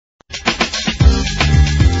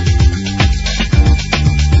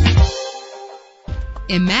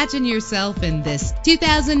Imagine yourself in this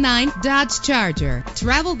 2009 Dodge Charger.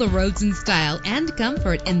 Travel the roads in style and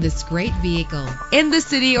comfort in this great vehicle. In the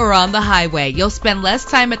city or on the highway, you'll spend less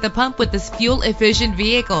time at the pump with this fuel-efficient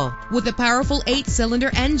vehicle. With a powerful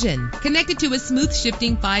 8-cylinder engine connected to a smooth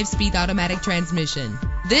shifting 5-speed automatic transmission.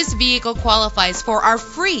 This vehicle qualifies for our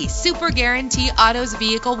free Super Guarantee Autos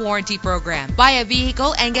Vehicle Warranty Program. Buy a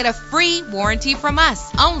vehicle and get a free warranty from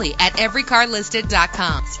us only at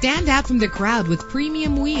everycarlisted.com. Stand out from the crowd with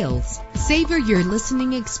premium wheels. Savor your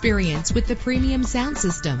listening experience with the premium sound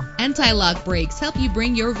system. Anti-lock brakes help you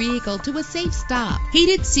bring your vehicle to a safe stop.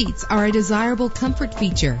 Heated seats are a desirable comfort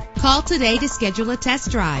feature. Call today to schedule a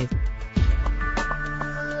test drive.